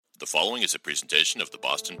The following is a presentation of the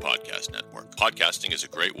Boston Podcast Network. Podcasting is a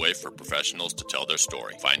great way for professionals to tell their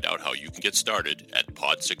story. Find out how you can get started at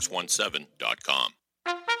pod617.com.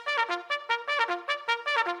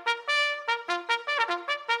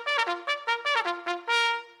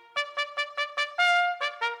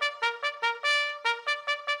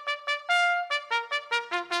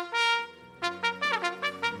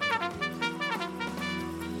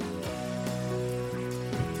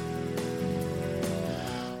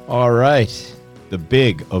 All right, the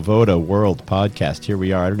big Avoda World Podcast. Here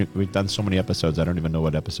we are. We've done so many episodes, I don't even know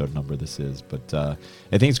what episode number this is, but I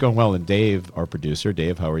think it's going well. And Dave, our producer,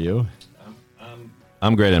 Dave, how are you?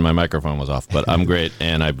 I'm great, and my microphone was off, but I'm great.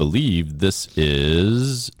 And I believe this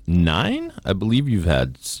is 9. I believe you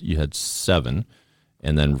had 7,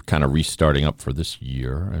 and then kind of restarting up for this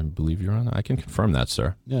year. I believe you're on. I can confirm that,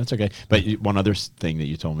 sir. Yeah, that's okay. But one other thing that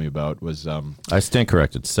you told me about was I stand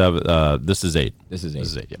corrected. 7. This is 8. This is 8. This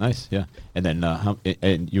is 8. Yeah. Nice. Yeah. And then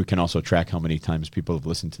and you can also track how many times people have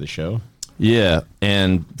listened to the show. Yeah,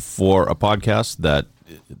 and for a podcast that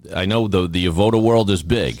I know the Avoda world is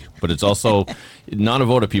big, but it's also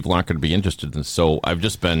non-Avoda people aren't going to be interested in this. So I've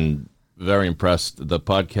just been very impressed. The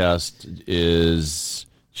podcast is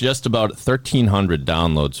just about 1,300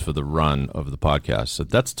 downloads for the run of the podcast. So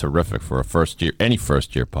that's terrific for any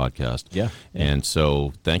first year podcast. Yeah. And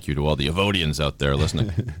so thank you to all the Avodians out there listening.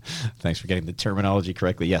 Thanks for getting the terminology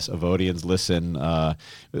correctly. Yes, Avodians listen.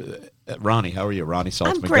 Ronnie, how are you? Ronnie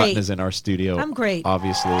Saltz McGutton is in our studio. I'm great.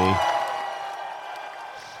 Obviously.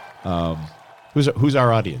 Who's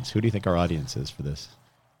our audience? Who do you think our audience is for this?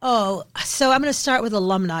 Oh, so I'm going to start with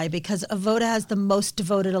alumni because Avoda has the most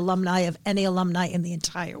devoted alumni of any alumni in the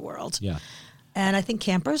entire world. Yeah. And I think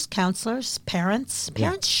campers, counselors, parents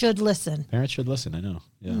should listen. Parents should listen, I know.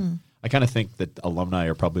 Yeah. I kind of think that alumni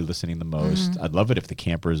are probably listening the most. I'd love it if the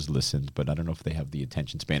campers listened, but I don't know if they have the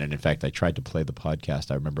attention span. And in fact, I tried to play the podcast.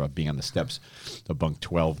 I remember being on the steps of Bunk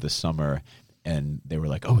 12 this summer, and they were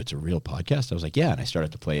like, "Oh, it's a real podcast?" I was like, "Yeah." And I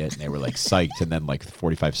started to play it, and they were like psyched. And then like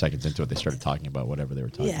 45 seconds into it, they started talking about whatever they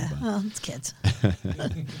were talking about. Yeah, well, it's kids.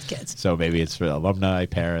 It's kids. So maybe it's for alumni,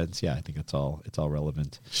 parents. Yeah, I think it's all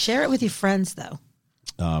relevant. Share it with your friends, though.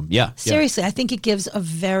 Yeah. Seriously, I think it gives a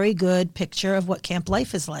very good picture of what camp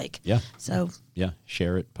life is like. Yeah. So. Yeah,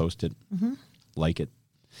 share it, post it, like it.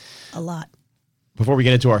 A lot. Before we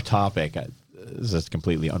get into our topic, this is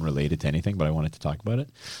completely unrelated to anything, but I wanted to talk about it.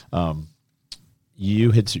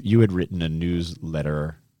 You had written a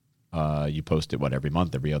newsletter. You post it every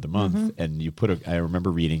month, every other month, and you I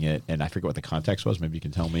remember reading it, and I forget what the context was. Maybe you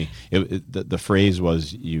can tell me. The phrase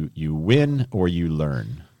was you win or you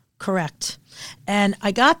learn. Correct. And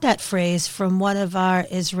I got that phrase from one of our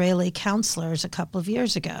Israeli counselors a couple of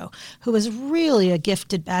years ago, who was really a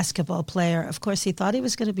gifted basketball player. Of course, he thought he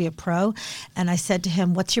was going to be a pro. And I said to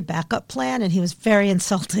him, "What's your backup plan?" And he was very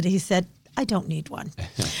insulted. He said, "I don't need one."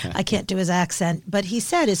 I can't do his accent. But he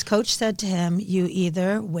said, his coach said to him, "You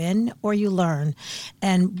either win or you learn."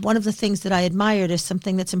 And one of the things that I admired is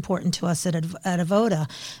something that's important to us at Avoda.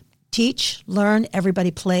 Teach, learn,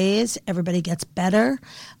 everybody plays, everybody gets better.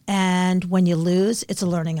 And when you lose, it's a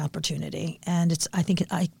learning opportunity. And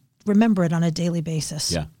I remember it on a daily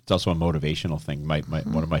basis. Yeah, it's also a motivational thing.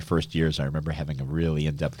 One of my first years, I remember having a really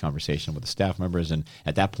in-depth conversation with the staff members. And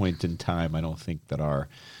at that point in time, I don't think that our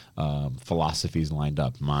philosophies lined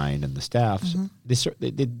up, mine and the staff's. They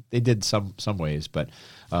did some ways, but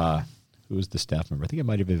who was the staff member? I think it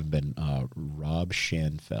might have even been Rob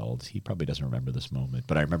Schanfeld. He probably doesn't remember this moment,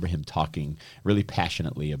 but I remember him talking really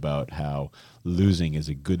passionately about how losing is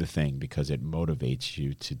a good thing because it motivates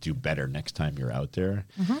you to do better next time you're out there.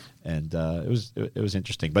 And it was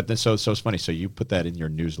interesting. But then, so it's funny. So you put that in your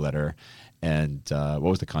newsletter, and what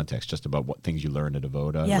was the context? Just about what things you learned at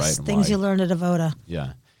Avoda, yes, right? Things you learned at Avoda.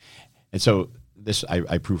 Yeah. And so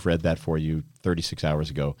I proofread that for you 36 hours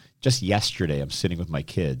ago. Just yesterday, I'm sitting with my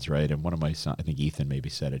kids, right? And one of my sons, I think Ethan maybe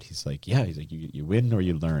said it. He's like, you win or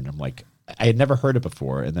you learn. I'm like, I had never heard it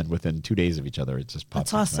before. And then within 2 days of each other, it just popped.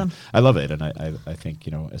 That's awesome. I love it. And I think,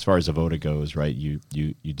 as far as Avoda goes, right, you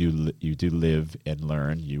do live and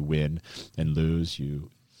learn. You win and lose.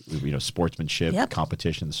 Sportsmanship,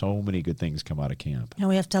 competition, so many good things come out of camp. And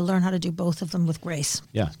we have to learn how to do both of them with grace.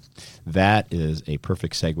 Yeah, that is a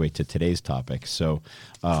perfect segue to today's topic. So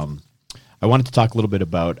I wanted to talk a little bit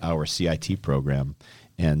about our CIT program.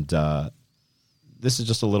 And this is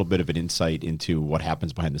just a little bit of an insight into what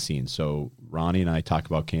happens behind the scenes. So Ronnie and I talk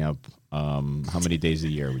about camp. How many days a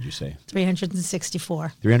year would you say?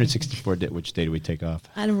 364. 364. Which day do we take off?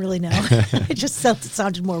 I don't really know. It just felt it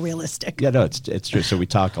sounded more realistic. Yeah, no, it's true. So we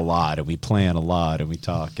talk a lot and we plan a lot and we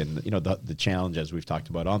talk, and the challenge, as we've talked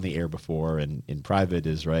about on the air before and in private,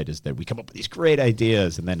 is that we come up with these great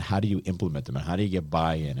ideas, and then how do you implement them, and how do you get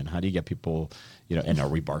buy-in, and how do you get people, and are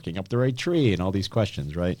we barking up the right tree, and all these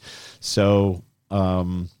questions, right? So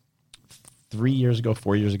 4 years ago,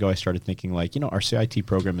 I started thinking our CIT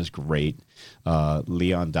program is great.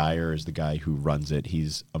 Leon Dyer is the guy who runs it.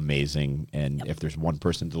 He's amazing. And if there's one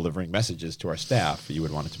person delivering messages to our staff, you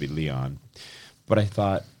would want it to be Leon. But I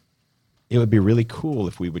thought it would be really cool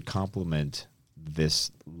if we would complement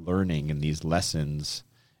this learning and these lessons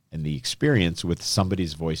and the experience with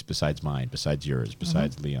somebody's voice besides mine, besides yours,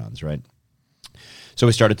 besides Leon's, right? So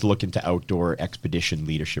we started to look into outdoor expedition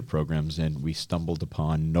leadership programs, and we stumbled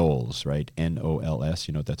upon NOLS, right? NOLS.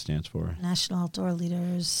 You know what that stands for? National Outdoor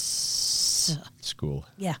Leaders School.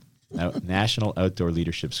 Yeah. National Outdoor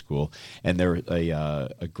Leadership School, and they're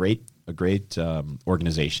a great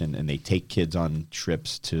organization, and they take kids on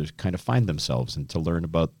trips to kind of find themselves and to learn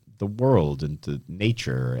about the world and to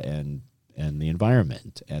nature and the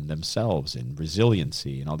environment and themselves and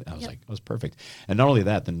resiliency and all that. I was like, it was perfect. And not only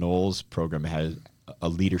that, the NOLS program has a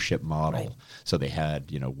leadership model. Right. So they had,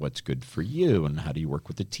 what's good for you and how do you work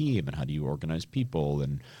with the team and how do you organize people.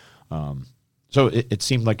 And so it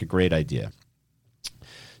seemed like a great idea.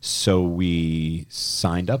 So we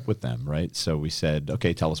signed up with them, right? So we said,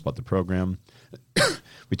 okay, tell us about the program.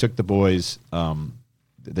 We took the boys.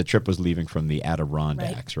 The trip was leaving from the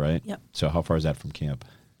Adirondacks, right? Yep. So how far is that from camp?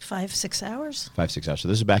 5-6 hours. 5-6 hours. So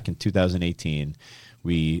this is back in 2018.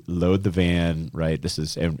 We load the van, right? This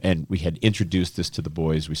is, and we had introduced this to the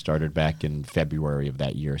boys. We started back in February of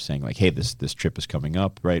that year, saying hey, this trip is coming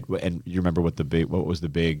up, right? And you remember what was the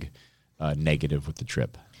big negative with the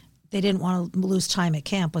trip? They didn't want to lose time at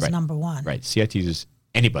camp was number one. Right. CITs,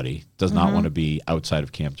 anybody does not want to be outside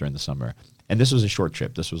of camp during the summer. And this was a short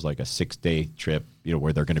trip. This was like a 6-day trip,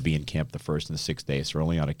 where they're going to be in camp the first and the 6th day. So they're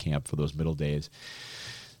only out of camp for those middle days.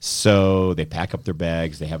 So they pack up their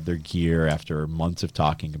bags. They have their gear after months of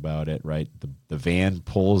talking about it, right? The van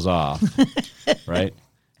pulls off, right?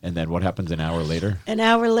 And then what happens an hour later? An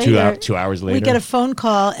hour later. 2 hours later. We get a phone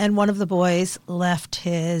call, and one of the boys left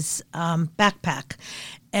his backpack.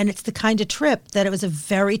 And it's the kind of trip that it was a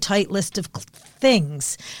very tight list of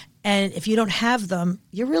things. And if you don't have them,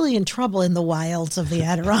 you're really in trouble in the wilds of the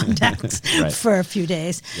Adirondacks for a few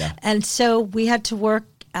days. Yeah. And so we had to work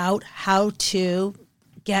out how to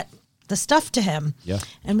get the stuff to him. Yeah.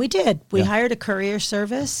 And we did. We hired a courier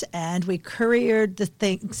service, and we couriered the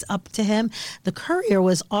things up to him. The courier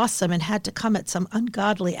was awesome and had to come at some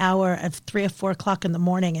ungodly hour at 3 or 4 o'clock in the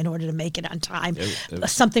morning in order to make it on time.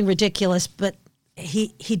 Something ridiculous, but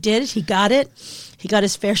he did. He got it. He got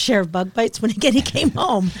his fair share of bug bites when he came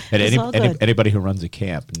home. And anybody who runs a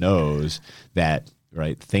camp knows that,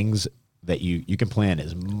 right, things that you can plan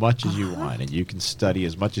as much as you want, and you can study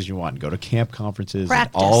as much as you want, and go to camp conferences.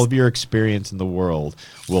 Practice. And all of your experience in the world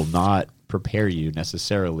will not prepare you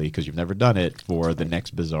necessarily, because you've never done it, for the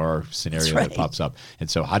next bizarre scenario that pops up.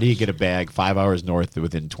 And so how do you get a bag 5 hours north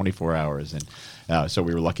within 24 hours? And so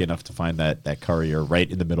we were lucky enough to find that courier right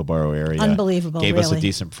in the Middleborough area. Unbelievable, Gave us a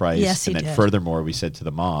decent price. Yes, and he then did. Furthermore, we said to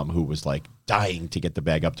the mom, who was like dying to get the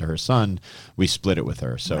bag up to her son, we split it with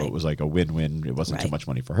her. So it was like a win-win. It wasn't too much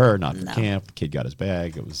money for her, not for camp. The kid got his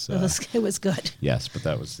bag. It was good. Yes, but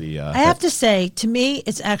that was the... I have to say, to me,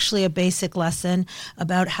 it's actually a basic lesson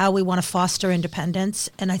about how we want to foster independence.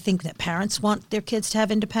 And I think that parents want their kids to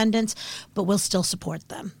have independence, but we'll still support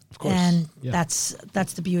them. Of course. And that's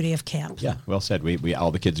the beauty of camp. Yeah, well said. We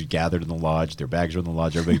all the kids gathered in the lodge. Their bags were in the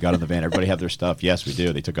lodge. Everybody got in the van. Everybody had their stuff. Yes, we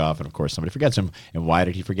do. They took off, and of course, somebody forgets him. And why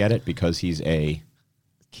did he forget it? Because he's a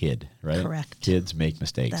kid, right? Correct. Kids make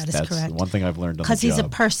mistakes. That's correct. One thing I've learned on the job. Because he's a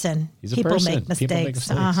person. People make mistakes.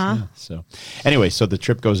 Yeah. So anyway, so the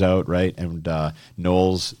trip goes out, right? And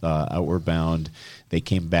Knowles, Outward Bound, they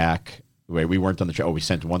came back. We weren't on the trip. We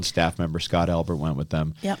sent one staff member, Scott Albert, went with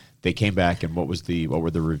them. Yep. They came back, and what were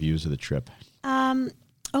the reviews of the trip?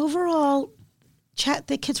 Overall,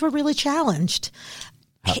 the kids were really challenged.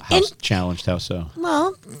 How challenged? How so?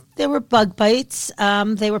 Well, there were bug bites.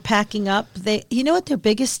 They were packing up. You know what their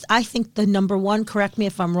biggest, I think the number one, correct me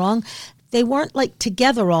if I'm wrong, they weren't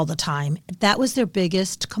together all the time. That was their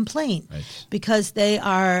biggest complaint. Right. Because they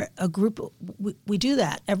are a group, we do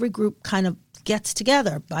that. Every group kind of gets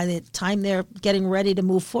together by the time they're getting ready to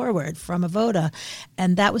move forward from Avoda.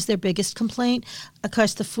 And that was their biggest complaint. Of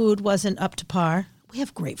course, the food wasn't up to par. we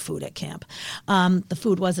have great food at camp. The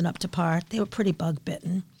food wasn't up to par. They were pretty bug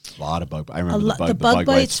bitten. A lot of bug. I remember The bug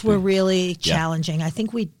bites were really Yeah. challenging. I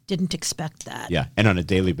think we didn't expect that. Yeah, and on a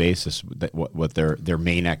daily basis, what their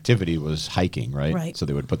main activity was hiking, right? Right. So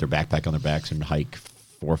they would put their backpack on their backs and hike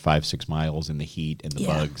 4, 5, 6 miles in the heat and the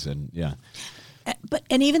Yeah. bugs, and yeah.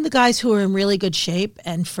 And even the guys who were in really good shape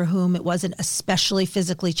and for whom it wasn't especially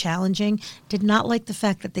physically challenging did not like the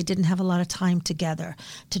fact that they didn't have a lot of time together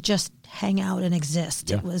to just hang out and exist.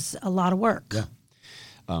 Yeah. It was a lot of work.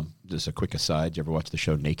 Yeah. Just a quick aside: you ever watch the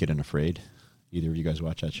show Naked and Afraid? Either of you guys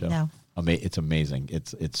watch that show? No. It's amazing.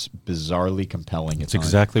 It's bizarrely compelling. It's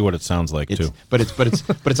exactly what it sounds like too. But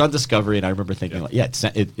it's on Discovery, and I remember thinking,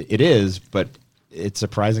 it is, but it's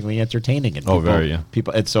surprisingly entertaining. And Very, yeah.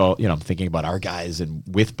 People, and so I'm thinking about our guys and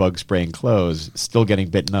with bug spraying clothes, still getting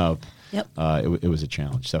bitten up. Yep. It was a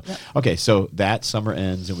challenge. So Yep. okay, so that summer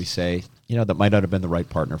ends, and we say, that might not have been the right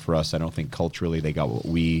partner for us. I don't think culturally they got what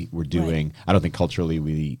we were doing. Right. I don't think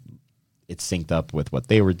culturally it synced up with what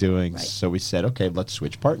they were doing. Right. So we said, okay, let's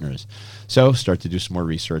switch partners. So start to do some more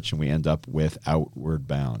research, and we end up with Outward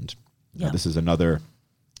Bound. Now, Yeah. this is another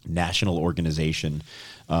national organization,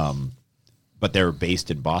 but they're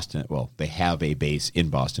based in Boston. Well, they have a base in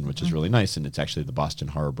Boston, which is really nice, and it's actually the Boston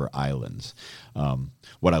Harbor Islands.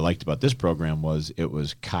 What I liked about this program was it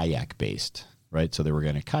was kayak based, right? So they were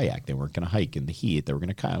going to kayak. They weren't going to hike in the heat. They were going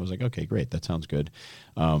to kayak. I was like, okay, great. That sounds good.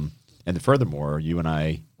 And furthermore, you and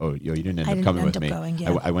I, you didn't end up coming with me. Going,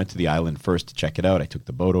 yeah. I went to the island first to check it out. I took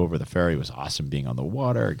the boat over. The ferry was awesome being on the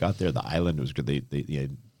water. I got there. The island was good.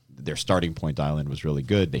 Their starting point island was really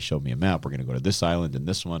good. They showed me a map. We're going to go to this island and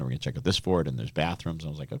this one. We're going to check out this fort, and there's bathrooms. And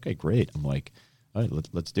I was like, okay, great. I'm like, all right,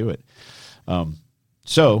 let's do it. I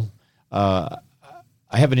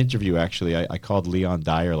have an interview, actually. I called Leon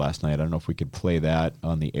Dyer last night. I don't know if we could play that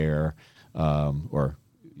on the air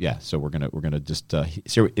so we're gonna just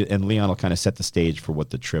and Leon will kind of set the stage for what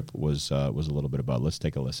the trip was a little bit about. Let's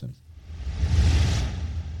take a listen.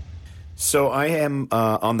 So I am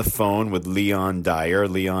on the phone with Leon Dyer.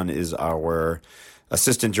 Leon is our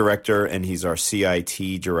assistant director, and he's our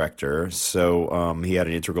CIT director. So he had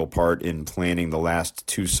an integral part in planning the last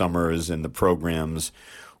 2 summers and the programs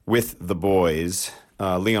with the boys.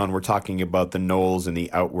 Leon, we're talking about the Knowles and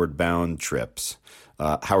the Outward Bound trips.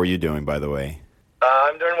 How are you doing, by the way?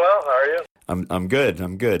 I'm doing well. How are you? I'm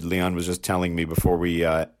good. Leon was just telling me before we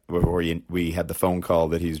had the phone call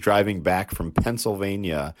that he's driving back from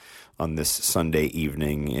Pennsylvania on this Sunday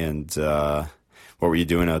evening. And what were you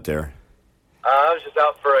doing out there? I was just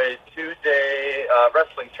out for a 2-day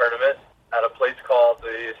wrestling tournament at a place called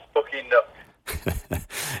the Spooky Nook.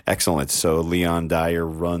 Excellent. So Leon Dyer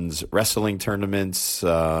runs wrestling tournaments.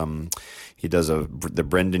 He does the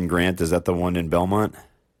Brendan Grant. Is that the one in Belmont?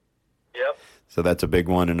 Yep. So that's a big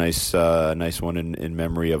one, a nice one in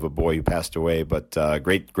memory of a boy who passed away. But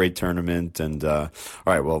great tournament. And all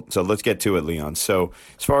right, well, so let's get to it, Leon. So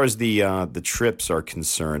as far as the trips are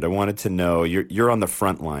concerned, I wanted to know you're on the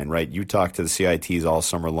front line, right? You talked to the CITs all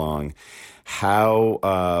summer long.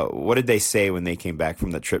 What did they say when they came back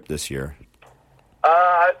from the trip this year?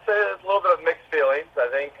 I'd say there's a little bit of mixed feelings. I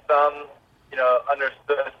think some,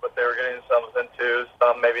 understood what they were getting themselves into.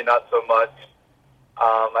 Some maybe not so much.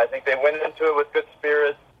 I think they went into it with good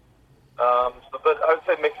spirits. But I would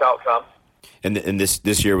say mixed outcomes. And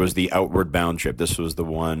this year was the Outward Bound trip. This was the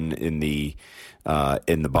one in the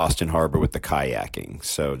Boston Harbor with the kayaking.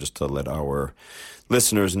 So just to let our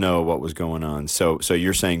listeners know what was going on. So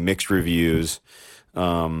you're saying mixed reviews.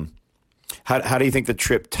 How do you think the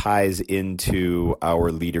trip ties into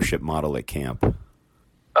our leadership model at camp?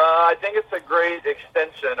 I think it's a great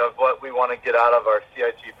extension of what we want to get out of our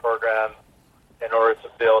CIT program in order to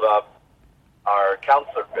build up our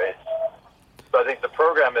counselor base. So I think the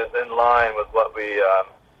program is in line with what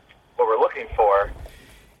we're looking for.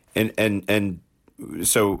 And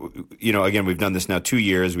so, again, we've done this now 2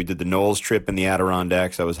 years. We did the Knowles trip in the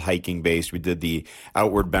Adirondacks. That was hiking based. We did the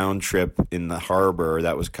Outward Bound trip in the harbor.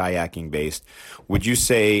 That was kayaking based. Would you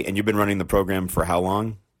say, and you've been running the program for how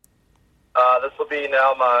long? This will be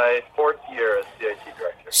now my 4th year as CIT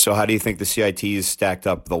director. So how do you think the CITs stacked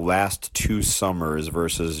up the last 2 summers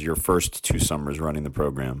versus your first 2 summers running the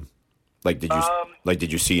program?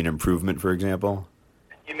 Did you see an improvement, for example?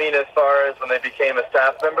 You mean as far as when they became a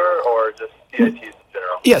staff member, or just CITs in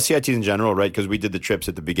general? Yeah, CITs in general, right? Because we did the trips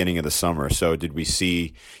at the beginning of the summer. So did we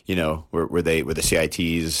see, were the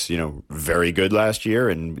CITs, very good last year?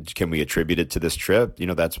 And can we attribute it to this trip?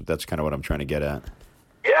 That's kind of what I'm trying to get at.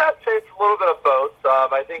 Yeah, I'd say it's a little bit of both.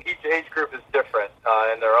 I think each age group is different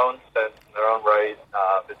in their own sense, in their own right,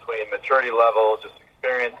 between maturity level, just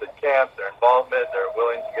experience at camp, their involvement, they're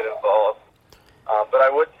willing to get involved.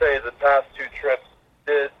 the past two trips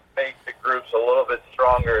did make the groups a little bit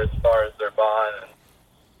stronger as far as their bond and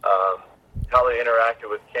how they interacted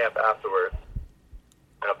with camp afterwards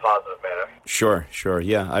in a positive manner. Sure.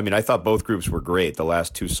 Yeah. I mean, I thought both groups were great the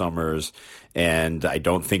last 2 summers, and I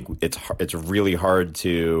don't think it's really hard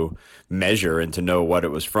to measure and to know what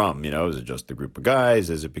it was from. You know, is it just the group of guys?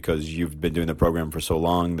 Is it because you've been doing the program for so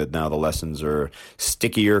long that now the lessons are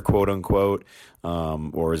stickier, quote unquote?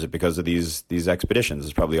 Or is it because of these expeditions?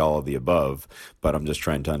 It's probably all of the above, but I'm just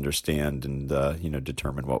trying to understand and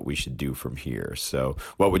determine what we should do from here. So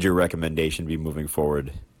what would your recommendation be moving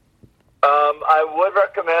forward? I would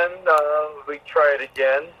recommend we try it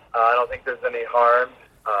again. I don't think there's any harm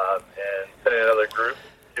in sending another group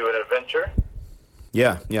to an adventure.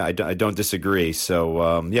 Yeah, I don't disagree.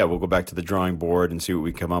 So, we'll go back to the drawing board and see what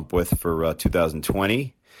we come up with for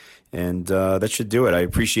 2020. And that should do it. I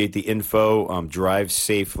appreciate the info. Drive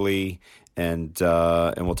safely, and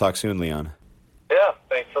we'll talk soon, Leon. Yeah,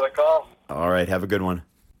 thanks for the call. All right, have a good one.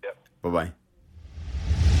 Yep. Bye-bye.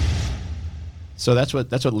 So that's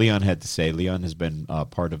what Leon had to say. Leon has been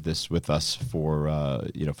part of this with us for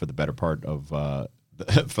for the better part of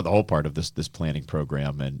for the whole part of this planning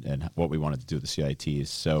program and what we wanted to do with the CITs.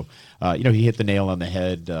 So he hit the nail on the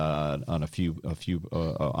head on a few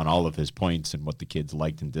on all of his points and what the kids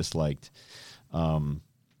liked and disliked. When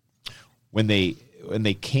they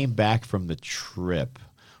came back from the trip,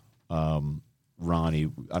 Ronnie, I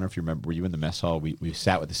don't know if you remember, were you in the mess hall? We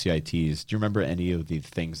sat with the CITs. Do you remember any of the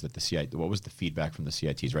things that what was the feedback from the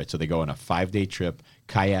CITs, right? So they go on a 5-day trip,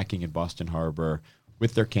 kayaking in Boston Harbor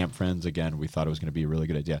with their camp friends. Again, we thought it was going to be a really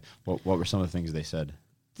good idea. What were some of the things they said?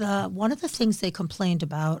 One of the things they complained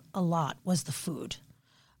about a lot was the food,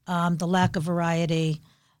 the lack of variety,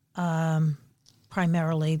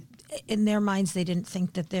 primarily. In their minds, they didn't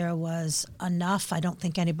think that there was enough. I don't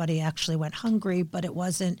think anybody actually went hungry, but it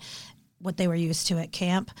wasn't what they were used to at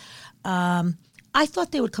camp. I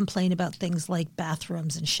thought they would complain about things like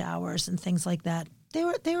bathrooms and showers and things like that. They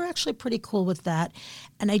were actually pretty cool with that.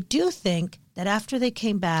 And I do think that after they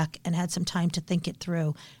came back and had some time to think it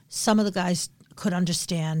through, some of the guys could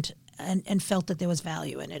understand and felt that there was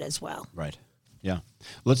value in it as well. Right. Yeah.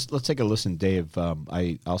 Let's take a listen, Dave.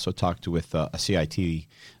 I also talked with a CIT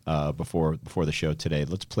before the show today.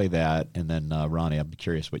 Let's play that, and then Ronnie, I'm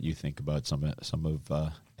curious what you think about some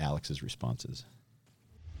of Alex's responses.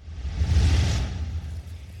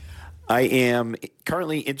 I am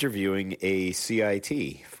currently interviewing a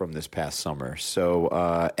CIT from this past summer. So,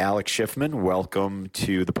 Alex Schiffman, welcome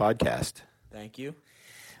to the podcast. Thank you.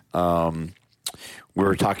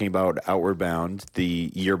 We're talking about Outward Bound.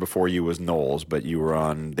 The year before you was Knowles, but you were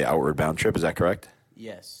on the Outward Bound trip. Is that correct?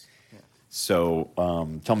 Yes. Yeah. So,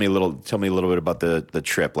 tell me a little bit about the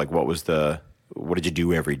trip. Like, what did you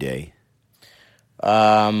do every day?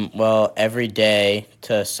 Well, every day,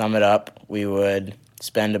 to sum it up, we would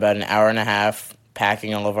spend about an hour and a half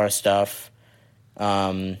packing all of our stuff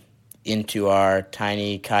into our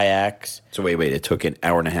tiny kayaks. So wait, it took an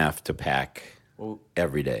hour and a half to pack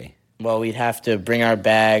every day. Well, we'd have to bring our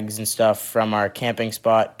bags and stuff from our camping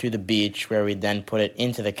spot to the beach, where we'd then put it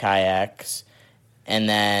into the kayaks, and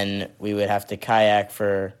then we would have to kayak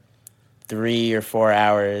for 3 or 4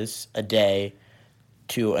 hours a day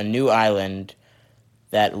to a new island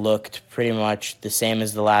that looked pretty much the same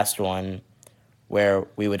as the last one, where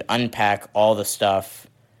we would unpack all the stuff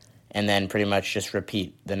and then pretty much just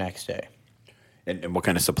repeat the next day. And what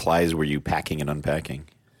kind of supplies were you packing and unpacking?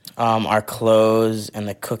 Our clothes and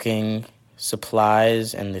the cooking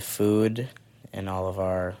supplies and the food and all of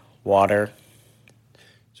our water.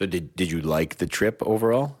 So did you like the trip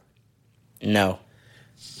overall? No.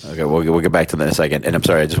 Okay, we'll get back to that in a second. And I'm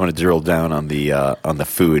sorry, I just want to drill down on the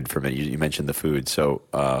food for a minute. You mentioned the food. So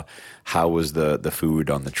how was the food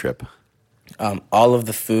on the trip? All of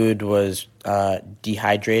the food was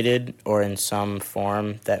dehydrated or in some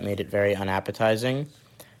form that made it very unappetizing.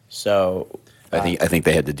 So I think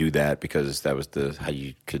they had to do that because that was how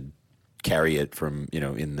you could carry it from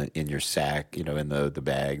in your sack, in the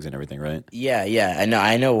bags and everything, right? Yeah.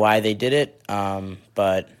 I know why they did it.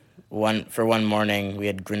 But one morning we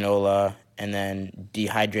had granola and then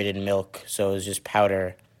dehydrated milk, so it was just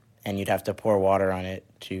powder, and you'd have to pour water on it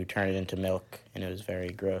to turn it into milk, and it was very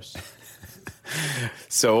gross.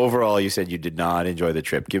 So overall, you said you did not enjoy the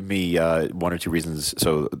trip. Give me 1 or 2 reasons.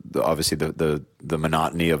 So obviously the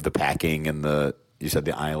monotony of the packing and you said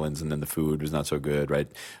the islands and then the food was not so good, right?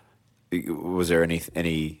 Was there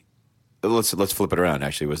any? Let's flip it around.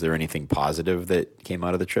 Actually, was there anything positive that came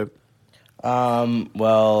out of the trip?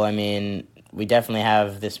 Well, I mean, we definitely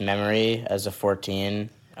have this memory as a 14.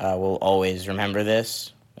 We'll always remember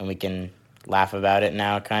this, and we can laugh about it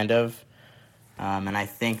now, kind of. And I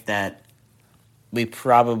think that we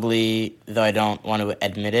probably, though I don't want to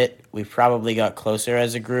admit it, we probably got closer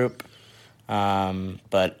as a group.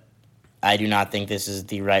 But I do not think this is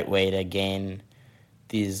the right way to gain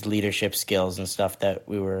these leadership skills and stuff that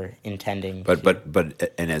we were intending. But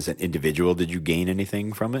and as an individual, did you gain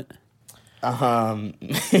anything from it?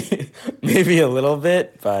 Maybe a little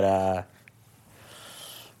bit, but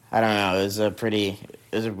I don't know.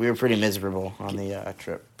 We were pretty miserable on the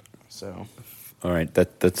trip. So. All right,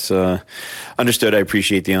 that's understood. I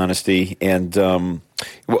appreciate the honesty, and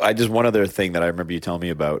I just one other thing that I remember you telling me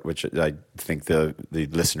about, which I think the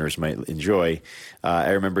listeners might enjoy. I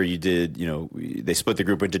remember you did, they split the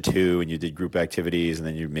group into two, and you did group activities, and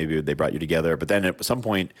then maybe they brought you together. But then at some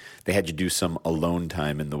point, they had you do some alone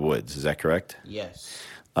time in the woods. Is that correct? Yes.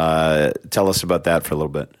 Tell us about that for a little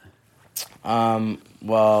bit.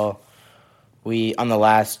 Well, on the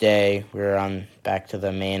last day, we were back to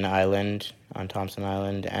the main island, on Thompson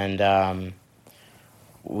Island, and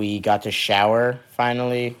we got to shower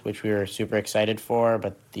finally, which we were super excited for,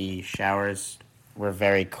 but the showers were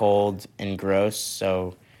very cold and gross,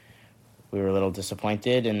 so we were a little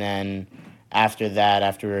disappointed. And then after that,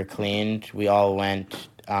 after we were cleaned, we all went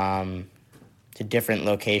to different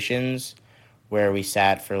locations where we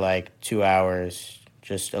sat for like 2 hours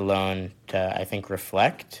just alone to, I think,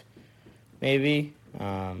 reflect, maybe.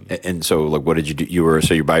 And so, like, what did you do?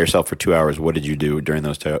 You're by yourself for 2 hours. What did you do during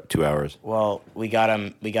those 2 hours? Well, we got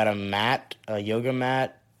a mat, a yoga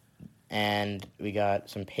mat, and we got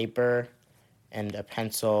some paper and a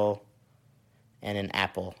pencil and an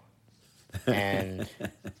apple. And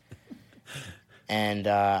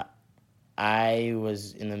I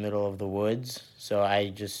was in the middle of the woods, so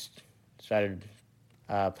I just started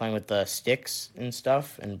playing with the sticks and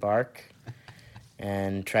stuff and bark,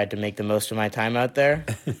 and tried to make the most of my time out there.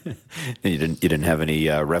 You didn't have any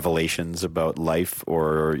revelations about life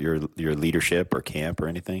or your leadership or camp or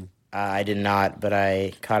anything? I did not, but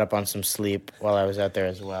I caught up on some sleep while I was out there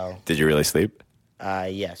as well. Did you really sleep?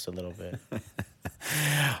 Yes, a little bit.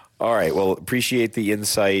 All right. Well, appreciate the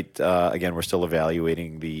insight. Again, we're still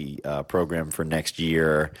evaluating the program for next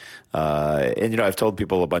year. And, I've told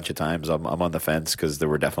people a bunch of times I'm on the fence because there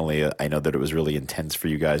were definitely, I know that it was really intense for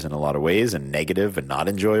you guys in a lot of ways and negative and not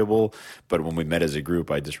enjoyable. But when we met as a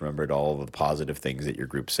group, I just remembered all of the positive things that your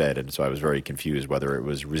group said. And so I was very confused whether it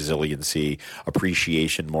was resiliency,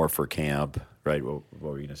 appreciation more for camp, right? What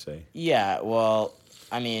were you going to say? Yeah, well,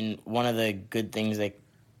 I mean, one of the good things that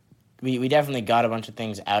we definitely got a bunch of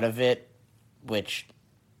things out of it, which,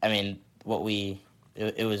 I mean,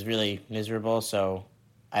 it was really miserable, so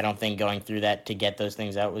I don't think going through that to get those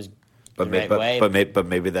things out was the right way. But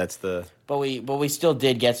maybe that's the... But we still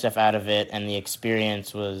did get stuff out of it, and the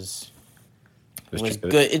experience was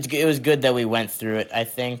good. It was good that we went through it, I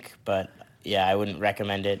think, but yeah, I wouldn't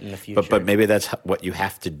recommend it in the future. But maybe that's what you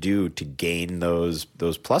have to do to gain those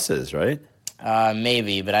pluses, right?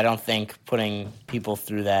 Maybe, but I don't think putting people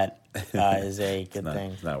through that is a good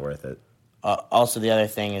thing. It's not worth it. Also, the other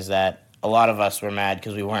thing is that a lot of us were mad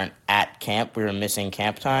because we weren't at camp. We were missing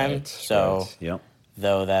camp time. Right, so, right. Yep.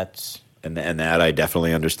 Though that's... And that I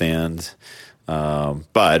definitely understand.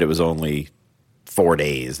 But it was only 4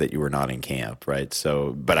 days that you were not in camp, right?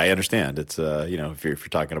 So, but I understand. It's, if you're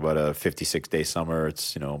talking about a 56-day summer,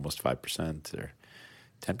 it's, almost 5% or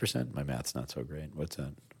 10%. My math's not so great. What's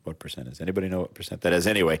that? What percent is? Anybody know what percent that is?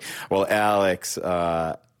 Anyway, well, Alex,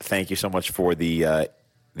 thank you so much for the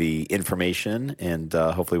information, and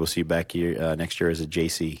hopefully we'll see you back here next year as a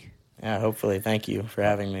JC. Yeah, hopefully. Thank you for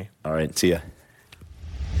having me. All right, see ya.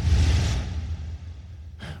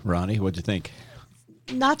 Ronnie, what'd you think?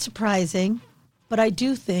 Not surprising, but I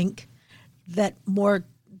do think that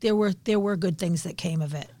there were good things that came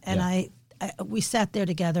of it, and Yeah. we sat there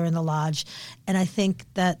together in the lodge, and I think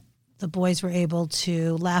that the boys were able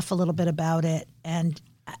to laugh a little bit about it. And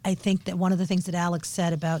I think that one of the things that Alex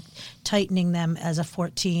said about tightening them as a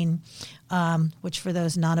 14, which for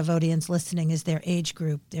those non-Evodians listening is their age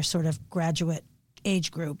group, their sort of graduate age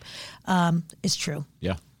group, is true.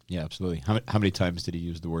 Yeah, absolutely. How many times did he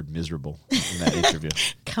use the word miserable in that interview?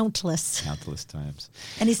 Countless times.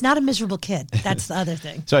 And he's not a miserable kid. That's the other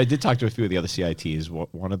thing. So I did talk to a few of the other CITs.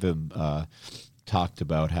 One of them talked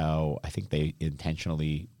about how I think they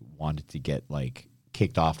intentionally wanted to get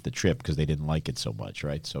kicked off the trip because they didn't like it so much,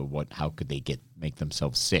 right? So how could they make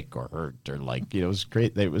themselves sick or hurt or it was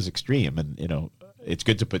great. It was extreme, and it's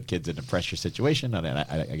good to put kids in a pressure situation. And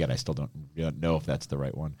I still don't know if that's the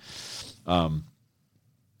right one. And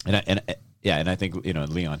I think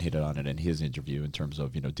Leon hit it on it in his interview in terms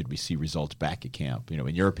of did we see results back at camp?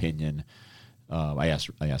 In your opinion, I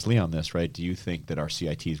asked Leon this, right? Do you think that our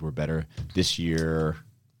CITs were better this year,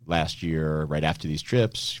 last year, right after these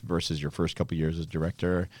trips versus your first couple of years as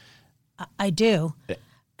director? I do.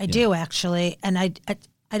 I do, actually. And I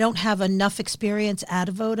don't have enough experience at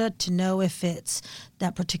Avoda to know if it's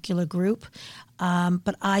that particular group.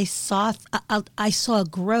 But I saw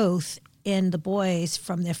growth in the boys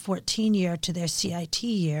from their 14 year to their CIT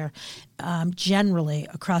year, generally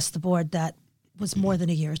across the board, that was more than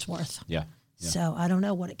a year's worth. Yeah. So I don't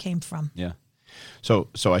know what it came from. Yeah. So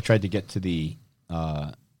I tried to get to the.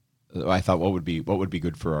 I thought what would be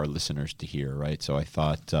good for our listeners to hear, right? So I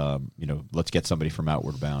thought, let's get somebody from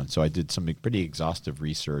Outward Bound. So I did some pretty exhaustive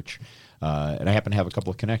research, and I happen to have a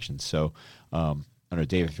couple of connections. So I don't know,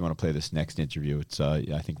 Dave, if you want to play this next interview, it's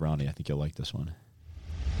I think Ronnie, I think you'll like this one.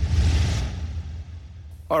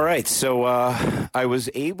 All right, so I was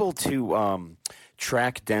able to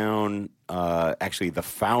track down actually the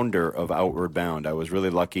founder of Outward Bound. I was really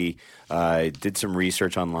lucky. I did some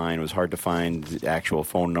research online. It was hard to find the actual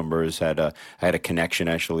phone numbers. I had a connection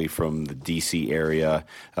actually from the D.C. area,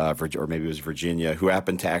 or maybe it was Virginia, who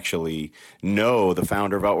happened to actually know the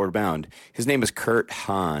founder of Outward Bound. His name is Kurt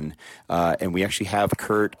Hahn, and we actually have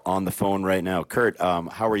Kurt on the phone right now. Kurt,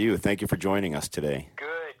 how are you? Thank you for joining us today.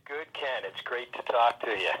 Good, Ken. It's great to talk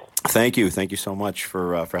to you. Thank you so much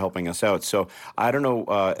for helping us out. So I don't know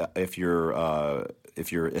if your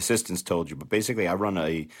assistants told you, but basically I run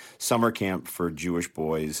a summer camp for Jewish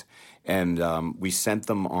boys, and we sent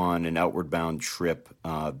them on an Outward Bound trip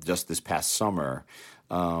just this past summer.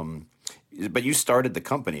 But you started the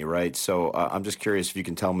company, right? So I'm just curious if you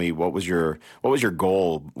can tell me what was your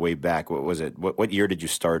goal way back? What was it? What year did you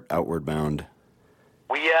start Outward Bound?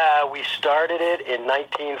 We started it in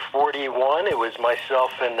 1941. It was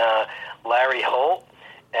myself and Larry Holt,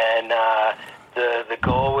 and the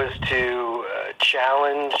goal was to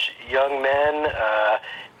challenge young men,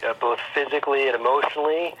 both physically and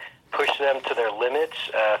emotionally, push them to their limits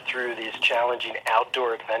through these challenging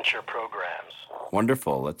outdoor adventure programs.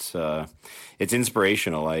 Wonderful. It's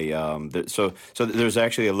inspirational. So there's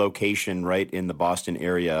actually a location right in the Boston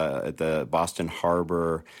area at the Boston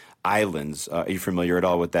Harbor Islands. Are you familiar at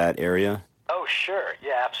all with that area? Oh, sure.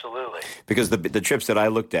 Yeah, absolutely. Because the trips that I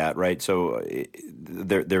looked at, right, so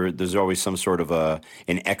there's always some sort of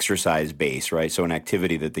an exercise base, right? So an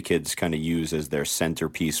activity that the kids kind of use as their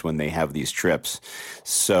centerpiece when they have these trips.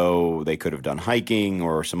 So they could have done hiking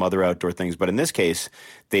or some other outdoor things, but in this case,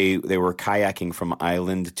 they were kayaking from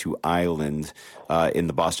island to island in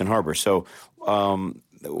the Boston Harbor. So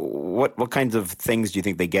what kinds of things do you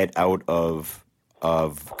think they get out of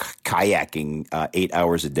kayaking 8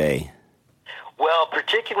 hours a day? Well,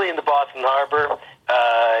 particularly in the Boston Harbor,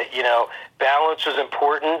 balance was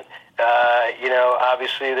important.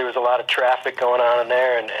 Obviously there was a lot of traffic going on in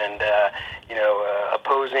there and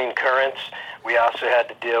opposing currents. We also had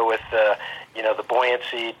to deal with, the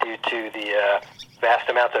buoyancy due to the vast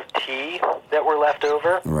amounts of tea that were left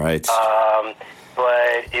over. Right.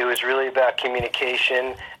 But it was really about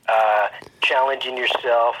communication, challenging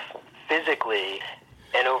yourself physically,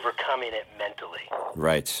 and overcoming it mentally.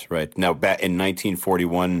 Right. Now, back in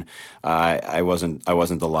 1941, I wasn't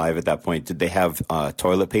alive at that point. Did they have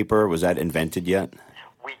toilet paper? Was that invented yet?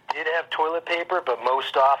 We did have toilet paper, but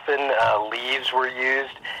most often leaves were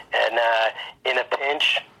used, and in a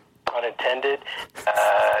pinch, pun intended,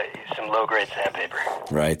 some low-grade sandpaper.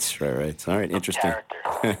 Right. All right, interesting.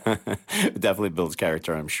 Definitely builds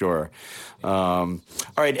character, I'm sure. All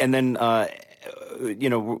right, and then,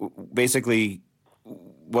 basically,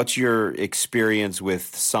 what's your experience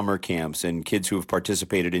with summer camps and kids who have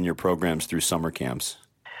participated in your programs through summer camps?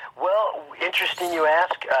 Well, interesting you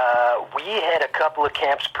ask. We had a couple of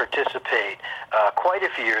camps participate quite a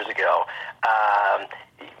few years ago.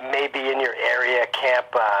 Maybe in your area, Camp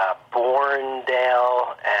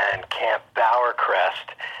Borndale and Camp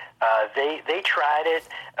Bowercrest. They tried it.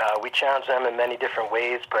 We challenged them in many different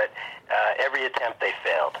ways, but every attempt they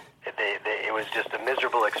failed. It was just a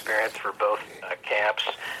miserable experience for both camps.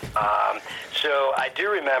 So I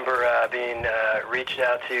do remember being reached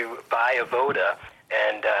out to by Avoda,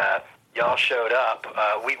 and y'all showed up.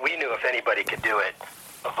 We knew if anybody could do it,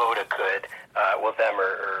 Avoda could. Them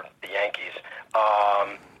or the Yankees.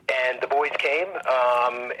 And the boys came,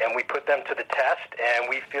 and we put them to the test, and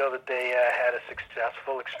we feel that they had a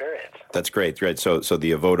successful experience. That's great, right? So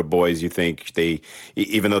the Avoda boys, you think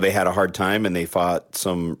even though they had a hard time and they fought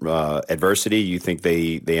some adversity, you think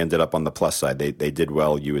they ended up on the plus side? They did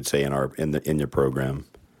well, you would say, in your program.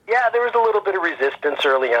 Yeah, Yeah, there was a little bit of resistance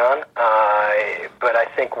early on, but I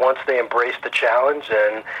think once they embraced the challenge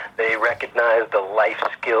and they recognized the life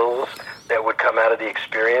skills that would come out of the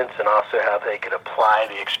experience and also how they could apply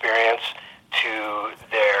the experience to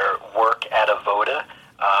their work at Avoda,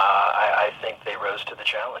 I think they rose to the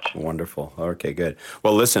challenge. Wonderful. Okay, good.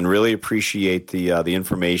 Well, listen, really appreciate the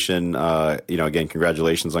information. Again,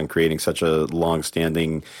 congratulations on creating such a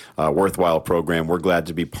long-standing, worthwhile program. We're glad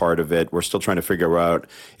to be part of it. We're still trying to figure out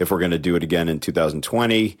if we're going to do it again in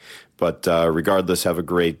 2020. But regardless, have a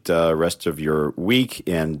great rest of your week,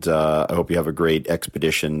 and I hope you have a great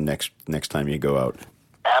expedition next time you go out.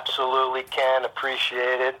 Absolutely, Ken.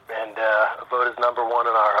 Appreciate it. And Avoda's number one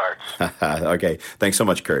in our hearts. Okay. Thanks so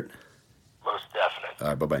much, Kurt. Most definite. All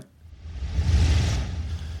right. Bye-bye.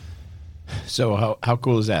 So how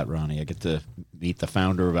cool is that, Ronnie? I get to meet the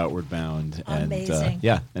founder of Outward Bound. Amazing.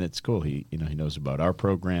 And it's cool. He knows about our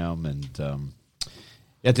program, and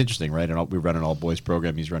it's interesting, right? And we run an all-boys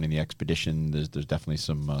program. He's running the expedition. There's definitely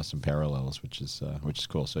some parallels, which is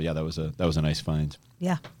cool. So yeah, that was a nice find.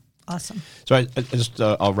 Yeah. Awesome. So I just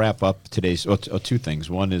I'll wrap up today's two things.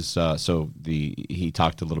 One is he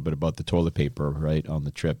talked a little bit about the toilet paper, right, on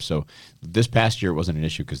the trip. So this past year it wasn't an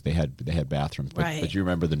issue because they had bathrooms. But, right. But you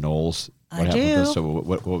remember the Knowles? I happened do. with this? So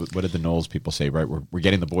what did the Knowles people say? Right, we're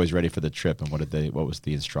getting the boys ready for the trip, and what was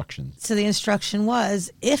the instruction? So the instruction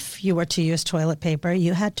was, if you were to use toilet paper,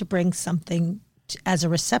 you had to bring something as a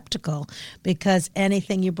receptacle, because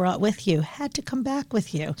anything you brought with you had to come back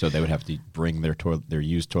with you. So they would have to bring their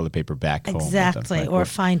used toilet paper back home. Exactly, Right? or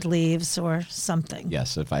find leaves or something.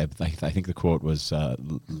 Yes, I think the quote was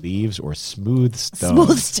leaves or smooth stones.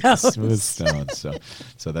 Smooth stones. Smooth stones.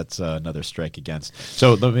 So that's another strike against.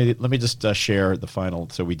 So let me just share the final.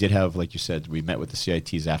 So we did have, like you said, we met with the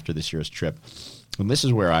CITs after this year's trip, and this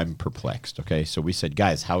is where I'm perplexed. Okay, so we said,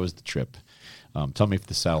 guys, how was the trip? Tell me if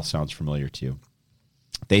this sounds familiar to you.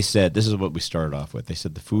 They said, this is what we started off with. They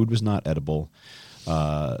said the food was not edible.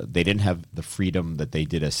 They didn't have the freedom that they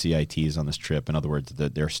did as CITs on this trip. In other words,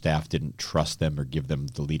 their staff didn't trust them or give them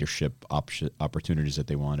the leadership opportunities that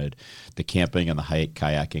they wanted. The camping and the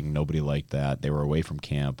kayaking, nobody liked that. They were away from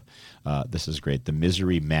camp. This is great. The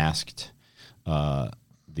misery masked the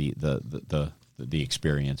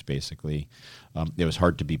experience, basically. It was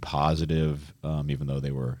hard to be positive, even though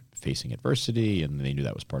they were facing adversity, and they knew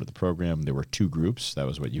that was part of the program. There were two groups. That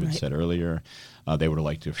was what you had said earlier. They would have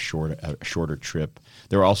liked to have a shorter trip.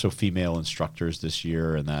 There were also female instructors this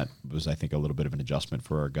year, and that was, I think, a little bit of an adjustment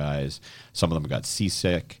for our guys. Some of them got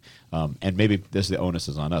seasick, and maybe the onus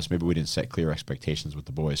is on us. Maybe we didn't set clear expectations with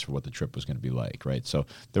the boys for what the trip was going to be like, right? So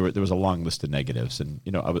there was a long list of negatives, and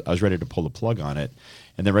I was ready to pull the plug on it.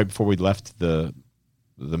 And then right before we left the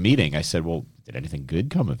meeting, I said, well, did anything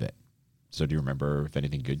good come of it? So do you remember if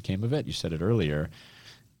anything good came of it? You said it earlier.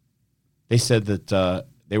 They said that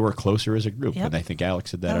they were closer as a group, and I think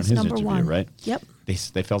Alex said that on his interview, one. right? Yep.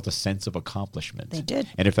 They felt a sense of accomplishment. They did.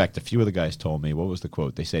 And in fact, a few of the guys told me, what was the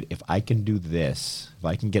quote? They said, if I can do this, if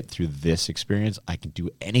I can get through this experience, I can do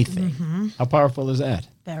anything. Mm-hmm. How powerful is that?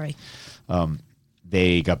 Very.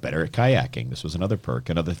 They got better at kayaking. This was another perk.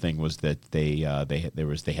 Another thing was that they had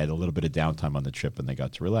a little bit of downtime on the trip, and they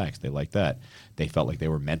got to relax. They liked that. They felt like they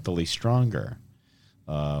were mentally stronger.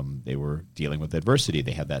 They were dealing with adversity.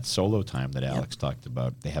 They had that solo time that Alex talked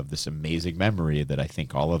about. They have this amazing memory that I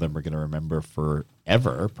think all of them are going to remember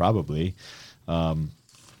forever, probably. And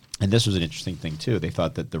this was an interesting thing too. They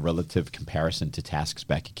thought that the relative comparison to tasks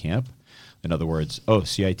back at camp. In other words,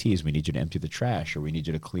 CITs, we need you to empty the trash, or we need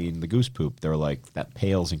you to clean the goose poop. They're like, that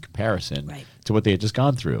pales in comparison to what they had just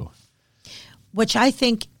gone through. Which I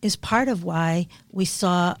think is part of why we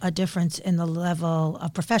saw a difference in the level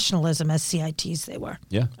of professionalism as CITs they were.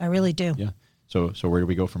 Yeah. I really do. Yeah. So where do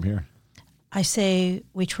we go from here? I say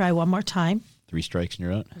we try one more time. 3 strikes and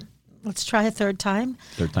you're out? Let's try a third time.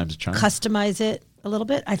 Third time's a charm? Customize it a little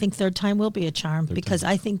bit. I think third time will be a charm, because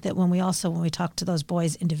I think that when we talked to those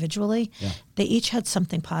boys individually, they each had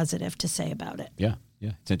something positive to say about it. Yeah,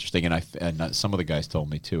 yeah, it's interesting, and some of the guys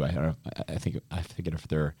told me too. I think if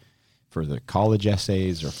they're for the college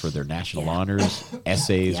essays or for their national honors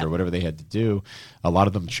essays or whatever they had to do, a lot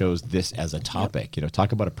of them chose this as a topic.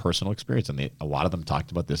 Talk about a personal experience, and a lot of them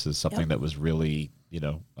talked about this as something that was really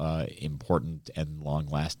important and long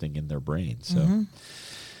lasting in their brain. So.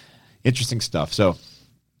 Interesting stuff. So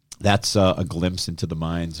that's a glimpse into the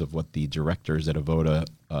minds of what the directors at Avoda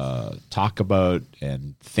talk about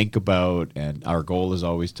and think about. And our goal is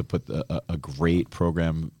always to put a great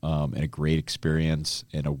program and a great experience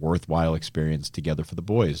and a worthwhile experience together for the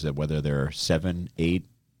boys, that whether they're 7, 8,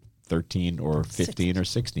 13 or 15 or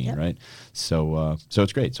 16, Yep. right? So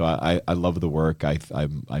it's great. So I love the work.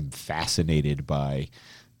 I'm fascinated by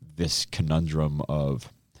this conundrum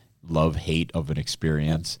of love, hate of an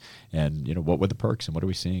experience, and what were the perks and what are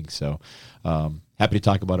we seeing? So happy to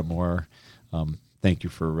talk about it more. Thank you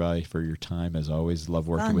for your time, as always. Love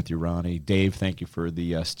working Fun. with you, Ronnie. Dave, thank you for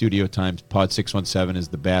the studio time. Pod 617 is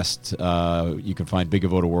the best. You can find Big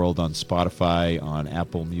of Voda World on Spotify, on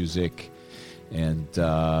Apple Music, and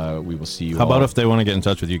we will see you How all. about if they want to get in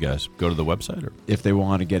touch with you guys? Go to the website? Or? If they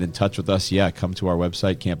want to get in touch with us, come to our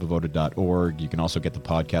website, campofvoda.org. You can also get the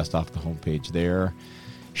podcast off the homepage there.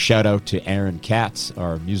 Shout out to Aaron Katz,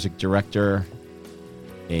 our music director,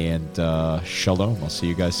 and shalom. I'll see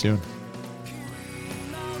you guys soon.